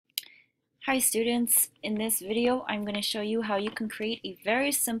Hi students, in this video I'm going to show you how you can create a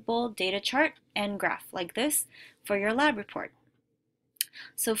very simple data chart and graph like this for your lab report.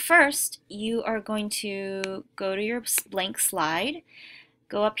 So first you are going to go to your blank slide,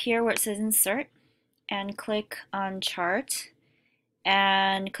 go up here where it says insert and click on chart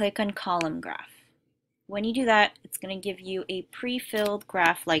and click on column graph. When you do that, it's going to give you a pre-filled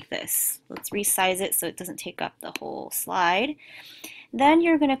graph like this. Let's resize it so it doesn't take up the whole slide. Then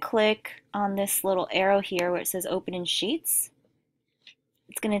you're going to click on this little arrow here where it says Open in Sheets.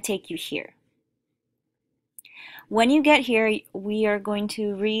 It's going to take you here. When you get here, we are going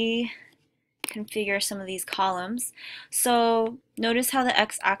to reconfigure some of these columns. So notice how the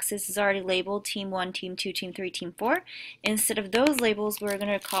x-axis is already labeled Team 1, Team 2, Team 3, Team 4. Instead of those labels, we're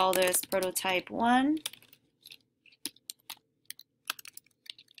going to call this Prototype 1,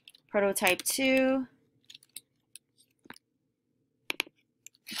 Prototype 2,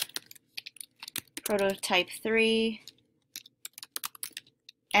 Prototype 3,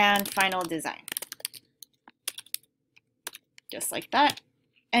 and Final Design. Just like that.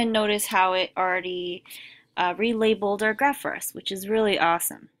 And notice how it already relabeled our graph for us, which is really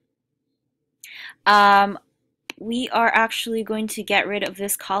awesome. We are actually going to get rid of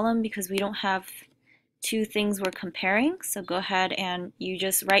this column because we don't have two things we're comparing. So go ahead and you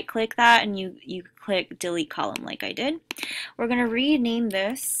just right click that and you click delete column like I did. We're going to rename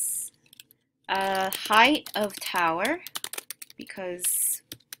this height of tower because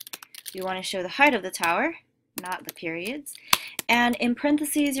we want to show the height of the tower, not the periods. And in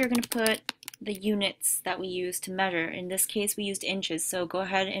parentheses you're going to put the units that we use to measure. In this case we used inches, so go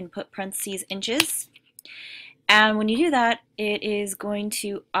ahead and put parentheses inches. And when you do that, it is going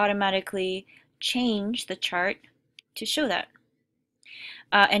to automatically change the chart to show that.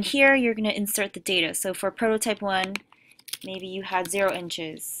 And here you're going to insert the data. So for prototype 1, maybe you had 0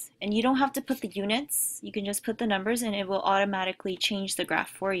 inches. And you don't have to put the units, you can just put the numbers and it will automatically change the graph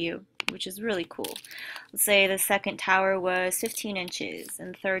for you, which is really cool. Let's say the second tower was 15 inches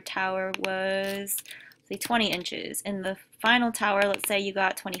and the third tower was, say, 20 inches. And the final tower, let's say you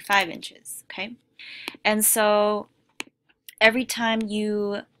got 25 inches, okay? And so every time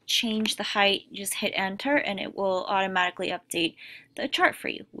you change the height, just hit enter and it will automatically update the chart for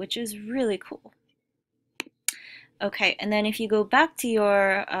you, which is really cool. Okay, and then if you go back to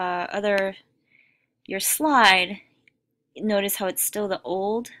your your slide, notice how it's still the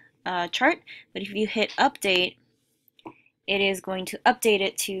old chart, but if you hit update, it is going to update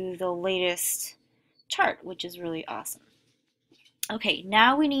it to the latest chart, which is really awesome. Okay,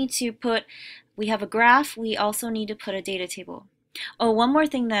 now we need to we have a graph, we also need to put a data table. Oh, one more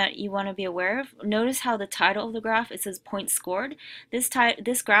thing that you want to be aware of. Notice how the title of the graph, it says points scored. This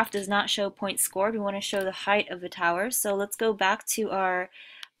graph does not show points scored. We want to show the height of the towers. So let's go back to our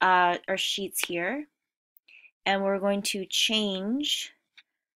sheets here. And we're going to change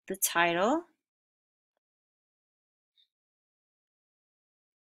the title.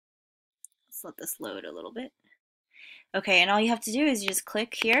 Let's let this load a little bit. Okay, and all you have to do is you just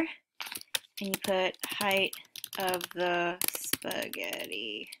click here and you put height of the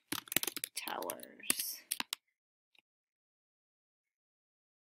spaghetti towers.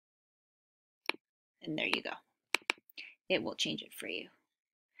 And there you go. It will change it for you.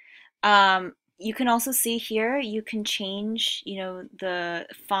 You can also see here, you can change, the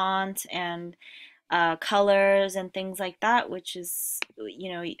font and colors and things like that, which is,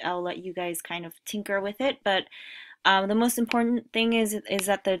 I'll let you guys kind of tinker with it. But the most important thing is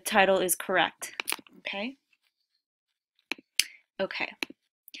that the title is correct. Okay. Okay.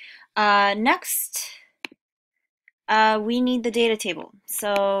 Next, we need the data table.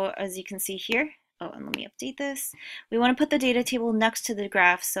 So as you can see here, oh, and let me update this. We want to put the data table next to the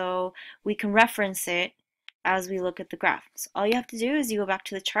graph so we can reference it as we look at the graph. So all you have to do is you go back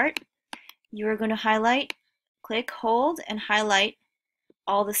to the chart. You are going to highlight, click, hold, and highlight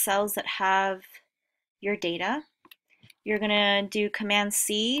all the cells that have your data. You're going to do Command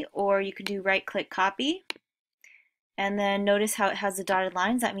C, or you could do right click copy. And then notice how it has the dotted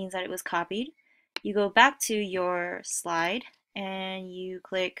lines. That means that it was copied. You go back to your slide and you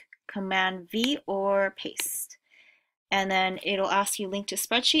click Command V or paste. And then it'll ask you link to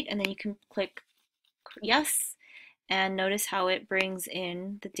spreadsheet, and then you can click yes. And notice how it brings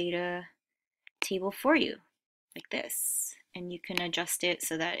in the data table for you, like this. And you can adjust it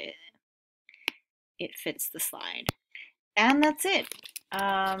so that it fits the slide. And that's it.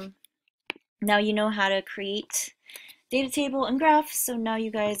 Now you know how to create data table and graph, so now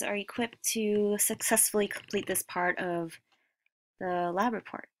you guys are equipped to successfully complete this part of the lab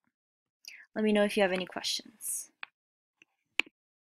report. Let me know if you have any questions.